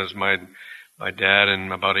because my dad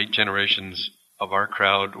and about 8 generations of our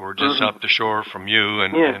crowd were just up the shore from you,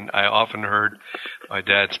 and I often heard my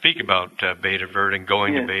dad speak about Bay de Verde and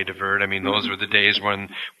going to Bay de Verde. I mean, those were the days when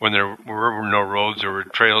there were no roads. There were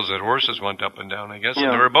trails that horses went up and down, I guess, and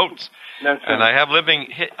there were boats. That's and right.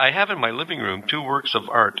 I have in my living room 2 works of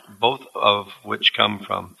art, both of which come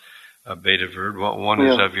from Bay de Verde. One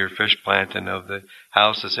is of your fish plant and of the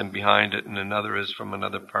house that's in behind it, and another is from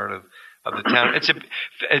another part of the town. It's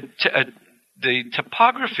the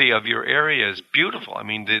topography of your area is beautiful. I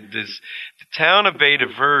mean, the town of Bay de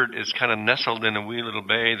Verde is kind of nestled in a wee little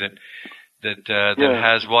bay that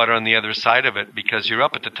has water on the other side of it, because you're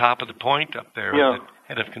up at the top of the point up there at the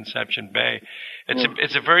head of Conception Bay.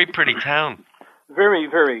 It's a very pretty town. Very,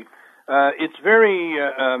 very. It's very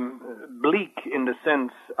bleak in the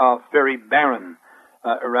sense of very barren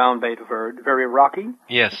around Bay de Verde, very rocky.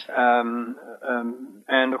 Yes. And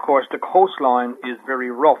of course the coastline is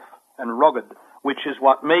very rough and rugged, which is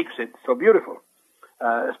what makes it so beautiful,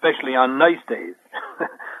 especially on nice days.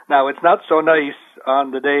 Now, it's not so nice on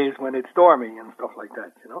the days when it's stormy and stuff like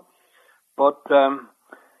that, But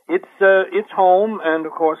it's home, and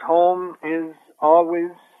of course home is always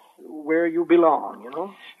where you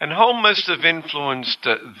belong, And home must have influenced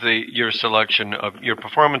your selection of your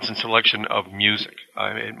performance and selection of music.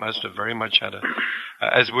 It must have very much had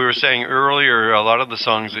as we were saying earlier, a lot of the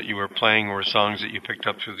songs that you were playing were songs that you picked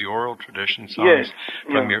up through the oral tradition songs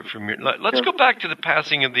from your. Let's go back to the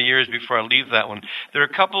passing of the years before I leave that one. There are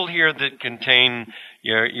a couple here that contain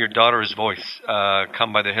your daughter's voice.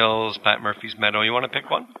 Come by the Hills, Pat Murphy's Meadow. You want to pick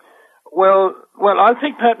one? Well, I'll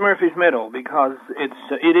take Pat Murphy's Meadow because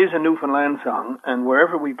it is a Newfoundland song, and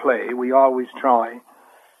wherever we play, we always try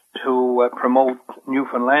to promote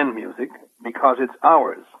Newfoundland music because it's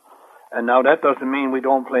ours. And now that doesn't mean we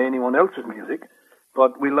don't play anyone else's music,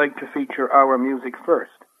 but we like to feature our music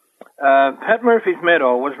first. Pat Murphy's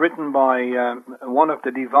Meadow was written by one of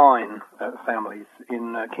the Divine families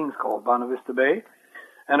in Kings Cove, Bonavista Bay,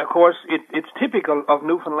 and of course it's typical of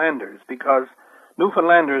Newfoundlanders because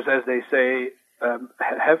Newfoundlanders, as they say,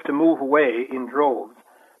 have to move away in droves.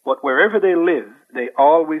 But wherever they live, they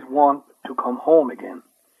always want to come home again.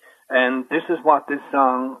 And this is what this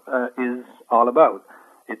song is all about.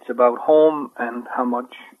 It's about home and how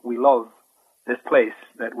much we love this place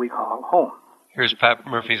that we call home. Here's Pat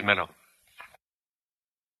Murphy's Meadow.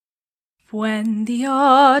 When the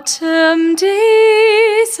autumn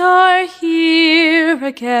days are here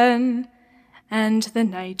again, and the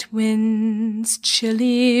night winds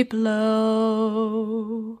chilly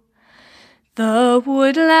blow, the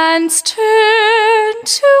woodlands turn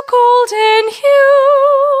to golden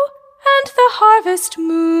hue, and the harvest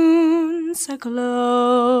moon's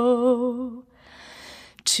aglow.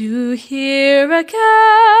 To hear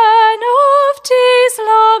again of days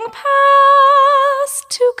long past,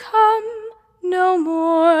 to come no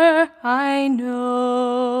more I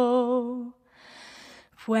know.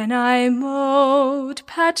 When I mowed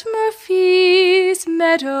Pat Murphy's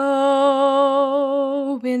meadow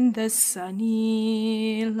in the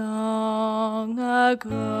sunny long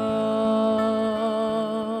ago.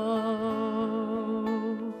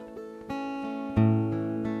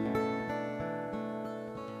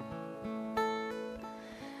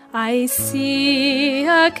 I see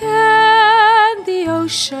again the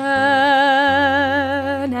ocean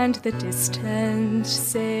and the distant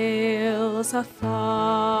sails afar,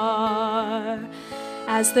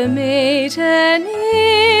 as the maiden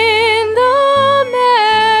in the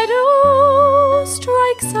meadow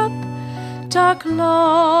strikes up dark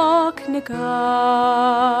Loch Nagar.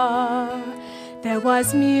 There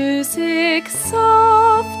was music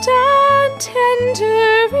soft and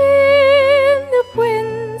tender in the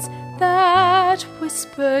winds that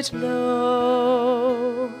whispered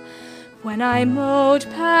low, when I mowed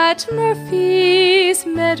Pat Murphy's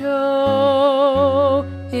meadow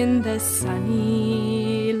in the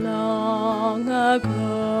sunny long ago.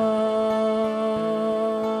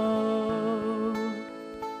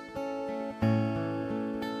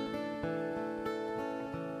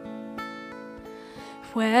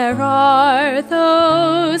 Where are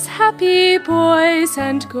those happy boys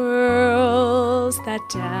and girls that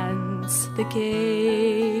dance the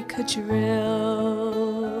gay quadrille?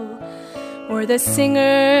 Or the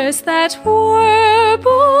singers that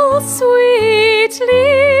warble sweetly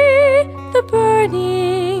the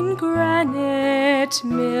burning granite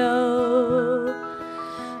mill?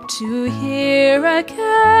 To hear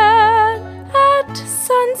again at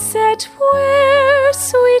sunset where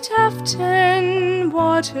sweet Afton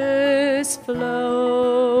waters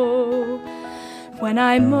flow, when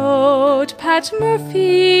I mowed Pat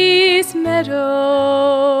Murphy's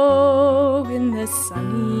meadow in the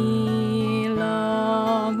sunny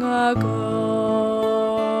long ago.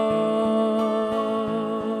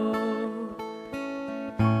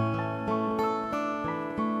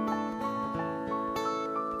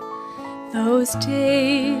 Those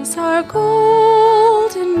days are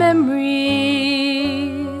golden memories,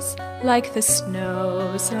 like the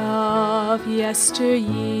snows of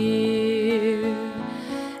yesteryear.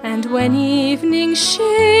 And when evening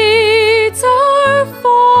shades are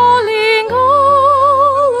falling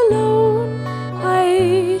all alone,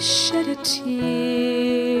 I shed a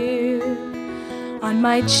tear. On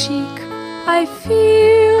my cheek I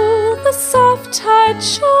feel the soft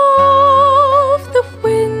touch of the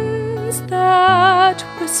winds that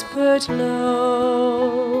whispered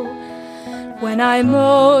low, when I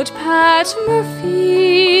mowed Pat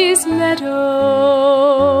Murphy's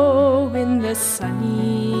meadow in the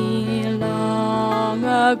sunny long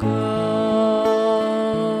ago.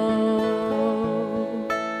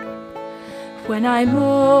 When I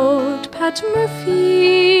mowed Pat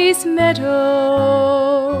Murphy's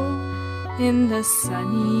meadow in the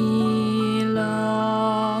sunny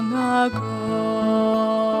long ago.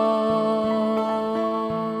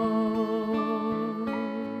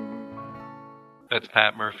 That's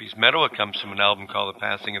Pat Murphy's Meadow. It comes from an album called The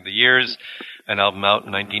Passing of the Years, an album out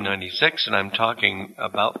in 1996, and I'm talking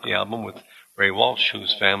about the album with Ray Walsh,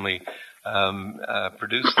 whose family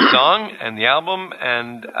produced the song and the album.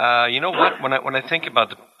 And you know what? When I think about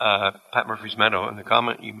the Pat Murphy's Meadow and the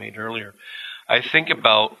comment you made earlier, I think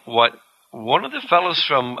about what one of the fellows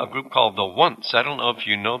from a group called The Once. I don't know if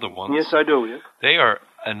you know The Once. Yes, I do. Yes. They are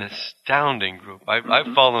an astounding group.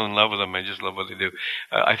 I've fallen in love with them. I just love what they do.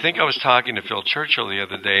 I think I was talking to Phil Churchill the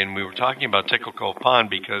other day, and we were talking about Tickle Cove Pond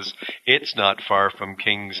because it's not far from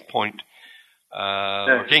Kings Point,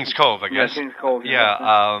 or Kings Cove, I guess. Yeah, Kings Cove.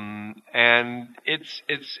 Yeah, and it's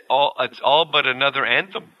all but another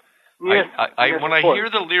anthem. Yes, When I hear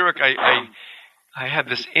the lyric, I have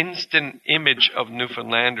this instant image of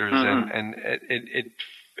Newfoundlanders, and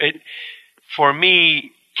it for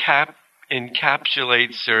me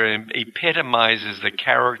encapsulates or epitomizes the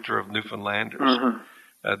character of Newfoundlanders.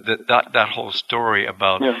 That whole story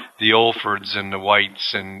about the Olfords and the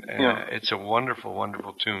Whites, and it's a wonderful,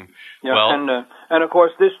 wonderful tune. Yeah, well, and of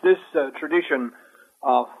course this tradition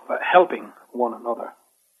of helping one another.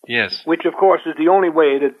 Yes. Which of course is the only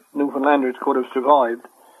way that Newfoundlanders could have survived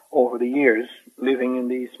over the years, living in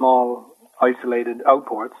these small, isolated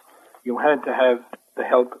outports. You had to have the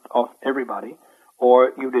help of everybody,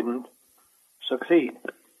 or you didn't succeed.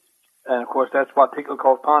 And of course that's what Tickle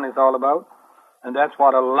Cove Pond is all about, and that's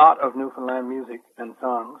what a lot of Newfoundland music and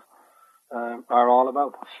songs are all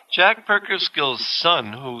about. Jack Purkeskill's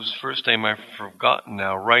son, whose first name I've forgotten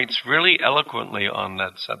now, writes really eloquently on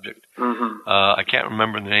that subject. I can't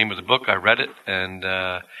remember the name of the book. I read it, and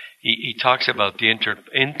he talks about the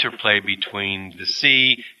interplay between the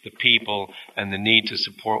sea, the people, and the need to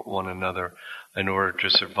support one another in order to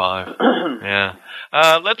survive. Yeah.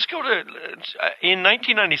 Let's go to... in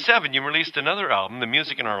 1997, you released another album, The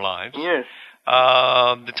Music in Our Lives. Yes.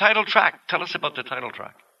 The title track. Tell us about the title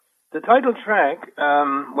track. The title track,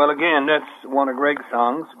 well, again, that's one of Greg's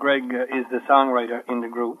songs. Greg is the songwriter in the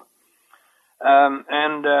group.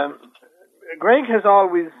 And Greg has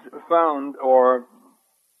always found or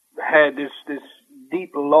had this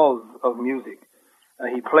deep love of music.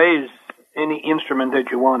 He plays any instrument that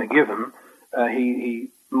you want to give him. He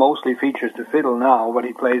mostly features the fiddle now, but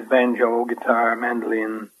he plays banjo, guitar,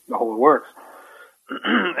 mandolin, the whole works.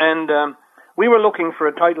 And we were looking for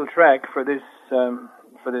a title track for this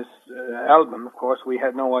album. Of course, we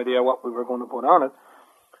had no idea what we were going to put on it.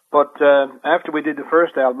 But after we did the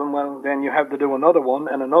first album, well, then you have to do another one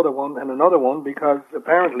and another one and another one because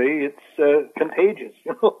apparently it's contagious,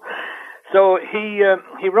 you know. So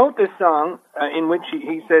he wrote this song in which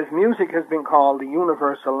he says music has been called the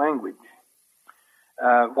universal language.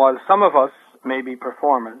 While some of us may be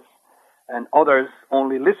performers and others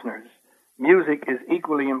only listeners, music is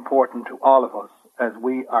equally important to all of us as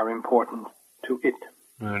we are important to it.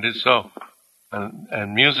 It is so.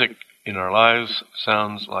 And music in our lives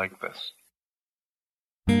sounds like this.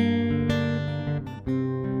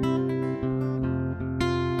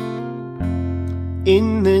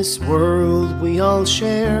 In this world we all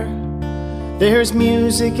share, there's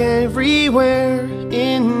music everywhere,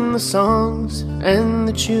 in the songs and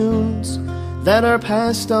the tunes that are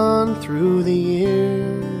passed on through the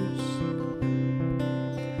years.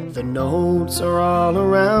 The notes are all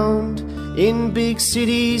around, in big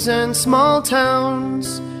cities and small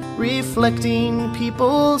towns, reflecting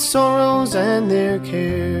people's sorrows and their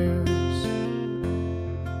cares.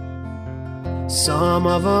 Some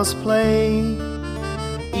of us play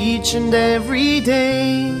each and every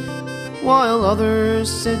day, while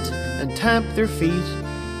others sit and tap their feet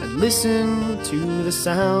and listen to the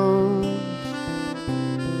sound.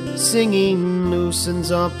 Singing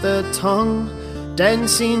loosens up the tongue,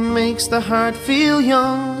 dancing makes the heart feel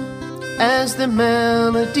young, as the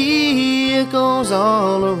melody echoes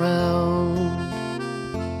all around.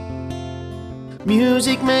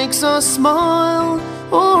 Music makes us smile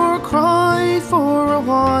or cry for a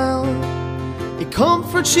while. It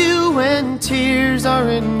comforts you when tears are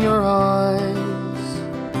in your eyes.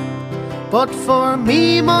 But for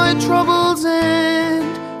me my troubles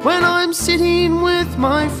end when I'm sitting with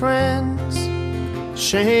my friends,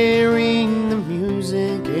 sharing the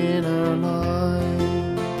music in our lives.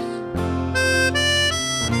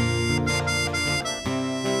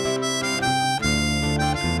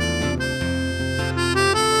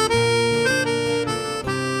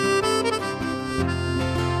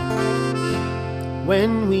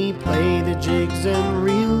 When we play the jigs and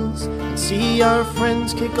reels and see our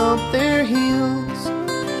friends kick up their heels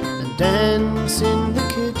and dance in the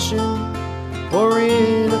kitchen or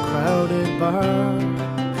in a crowded bar,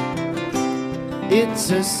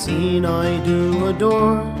 it's a scene I do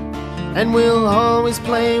adore, and we'll always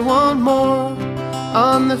play one more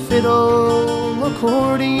on the fiddle,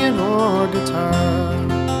 accordion or guitar.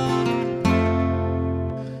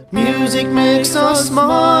 Music makes us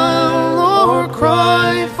smile or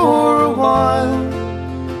cry for a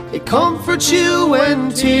while. It comforts you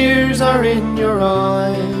when tears are in your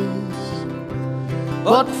eyes.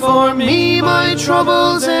 But for me my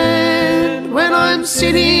troubles end when I'm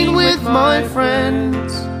sitting with my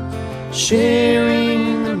friends,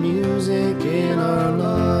 sharing the music in our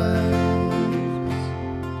lives.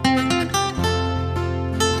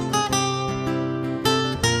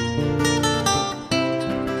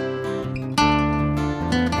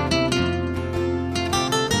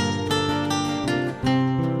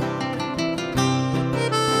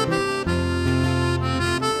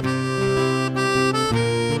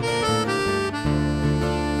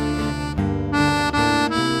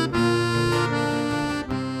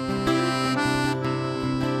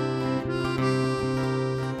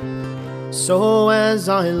 So as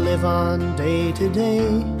I live on day to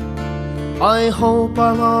day, I hope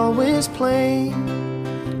I'll always play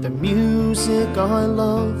the music I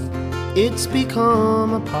love. It's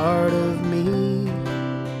become a part of me.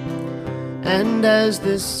 And as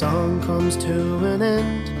this song comes to an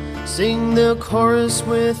end, sing the chorus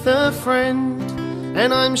with a friend,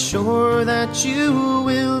 and I'm sure that you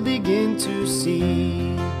will begin to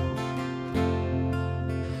see.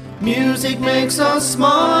 Music makes us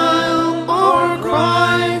smile or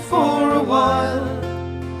cry for a while.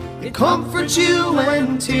 It comforts you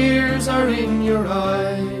when tears are in your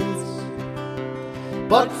eyes.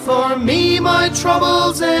 But for me my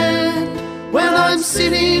troubles end when I'm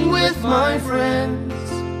sitting with my friends,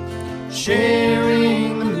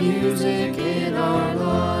 sharing the music in our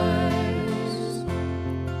lives.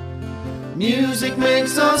 Music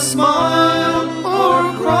makes us smile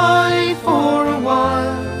or cry for a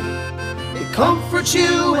while. It comforts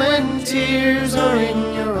you when tears are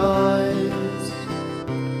in your eyes.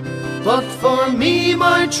 But for me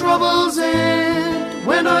my troubles end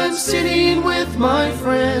when I'm sitting with my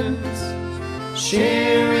friends,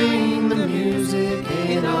 sharing the music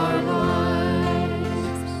in our lives.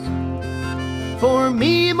 For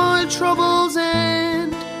me my troubles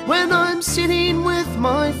end when I'm sitting with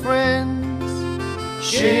my friends,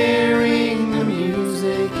 sharing the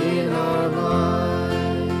music in our lives.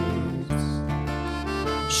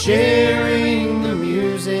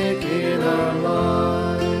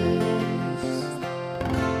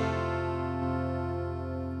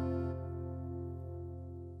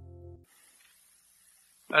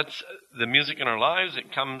 That's The Music in Our Lives.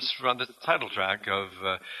 It comes from the title track of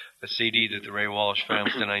a CD that the Ray Walsh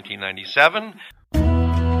filmed in 1997.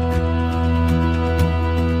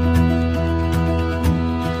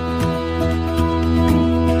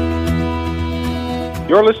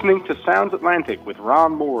 You're listening to Sounds Atlantic with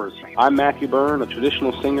Ron Moores. I'm Matthew Byrne, a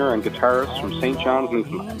traditional singer and guitarist from St. John's,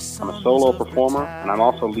 Newfoundland. I'm a solo performer, and I'm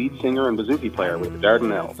also lead singer and bouzouki player with the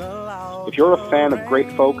Dardanelles. If you're a fan of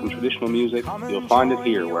great folk and traditional music, you'll find it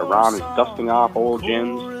here, where Ron is dusting off old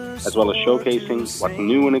gems, as well as showcasing what's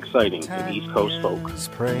new and exciting in East Coast folk.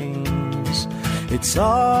 Praise. It's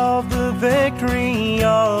of the victory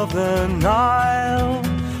of the Nile.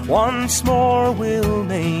 Once more we'll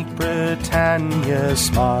make Britannia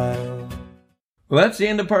smile. Well, that's the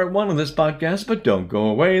end of part 1 of this podcast, but don't go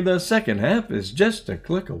away. The second half is just a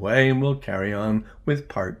click away, and we'll carry on with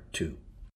part 2.